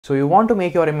So you want to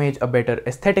make your image a better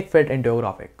aesthetic fit into your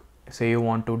graphic. Say you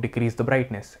want to decrease the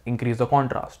brightness, increase the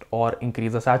contrast, or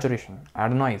increase the saturation,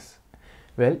 add noise.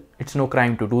 Well, it's no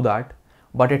crime to do that,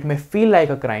 but it may feel like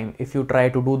a crime if you try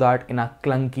to do that in a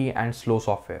clunky and slow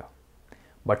software.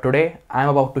 But today, I'm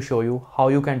about to show you how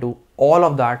you can do all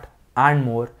of that and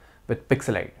more with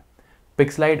Pixelied.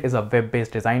 Pixelied is a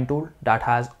web-based design tool that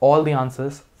has all the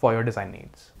answers for your design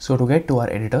needs. So to get to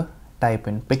our editor, type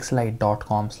in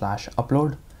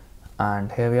pixelied.com/upload,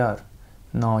 and here we are.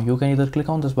 Now you can either click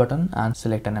on this button and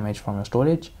select an image from your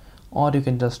storage, or you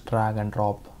can just drag and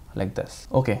drop like this.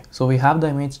 Okay, so we have the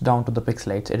image down to the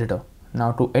Pixelied editor.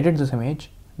 Now to edit this image,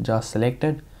 just select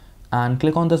it and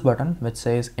click on this button which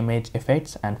says Image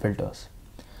Effects and Filters.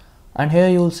 And here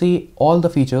you will see all the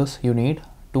features you need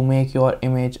to make your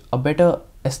image a better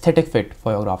aesthetic fit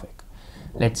for your graphic.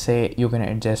 Let's say you can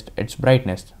adjust its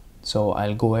brightness. So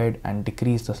I'll go ahead and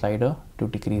decrease the slider to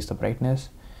decrease the brightness.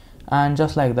 And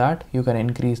just like that, you can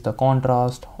increase the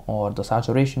contrast or the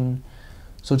saturation.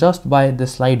 So just by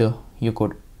this slider, you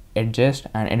could adjust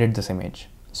and edit this image.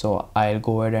 So I'll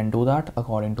go ahead and do that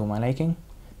according to my liking.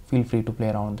 Feel free to play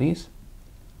around with these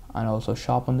and also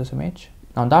sharpen this image.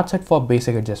 Now that's it for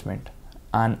basic adjustment.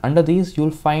 And under these, you'll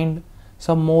find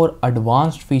some more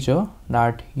advanced feature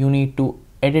that you need to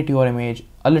edit your image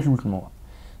a little bit more.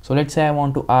 So let's say I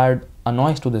want to add a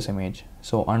noise to this image.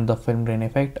 So under the film grain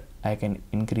effect, I can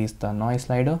increase the noise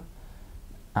slider,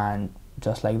 and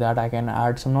just like that I can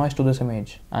add some noise to this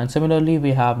image. And similarly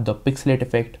we have the pixelate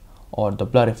effect or the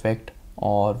blur effect,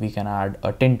 or we can add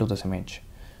a tint to this image.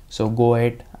 So go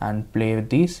ahead and play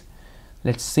with these.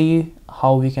 Let's see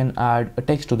how we can add a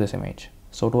text to this image.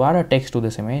 So to add a text to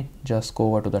this image, just go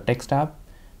over to the text tab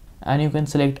and you can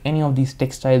select any of these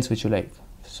text styles which you like.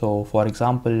 So for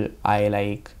example, I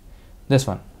like this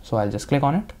one. So I'll just click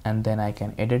on it and then I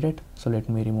can edit it. So let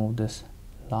me remove this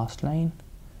last line.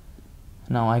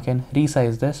 Now I can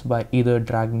resize this by either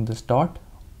dragging this dot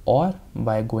or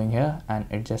by going here and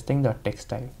adjusting the text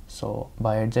style. So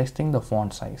by adjusting the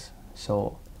font size.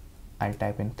 So I'll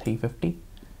type in 350.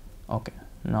 Okay,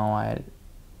 now I'll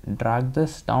drag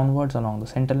this downwards along the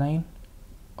center line.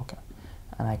 Okay,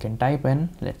 and I can type in,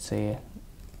 let's say,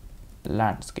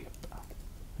 landscape.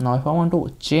 Now if I want to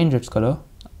change its color,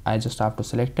 I just have to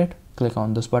select it, click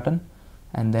on this button,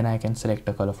 and then I can select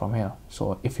a color from here.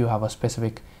 So if you have a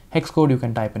specific hex code, you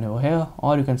can type in over here,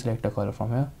 or you can select a color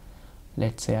from here.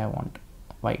 Let's say I want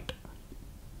white.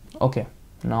 Okay,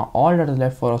 now all that is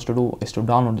left for us to do is to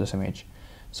download this image.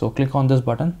 So click on this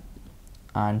button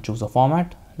and choose a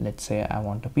format. Let's say I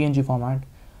want a PNG format.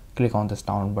 Click on this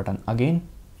download button again,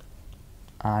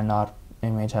 and our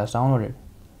image has downloaded.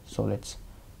 So let's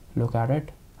look at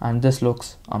it, and this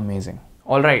looks amazing.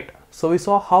 Alright, so we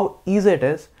saw how easy it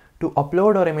is to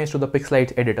upload our image to the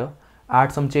Pixelied editor,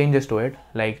 add some changes to it,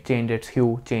 like change its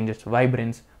hue, change its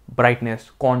vibrance,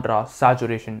 brightness, contrast,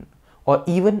 saturation, or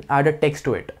even add a text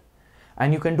to it.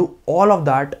 And you can do all of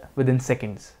that within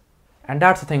seconds. And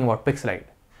that's the thing about Pixelied.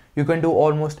 You can do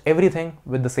almost everything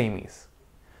with the same ease.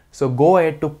 So go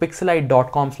ahead to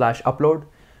pixelied.com/upload,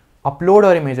 upload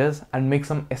our images and make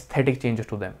some aesthetic changes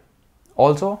to them.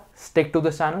 Also, stick to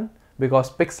this channel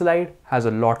because Pixelied has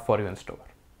a lot for you in store.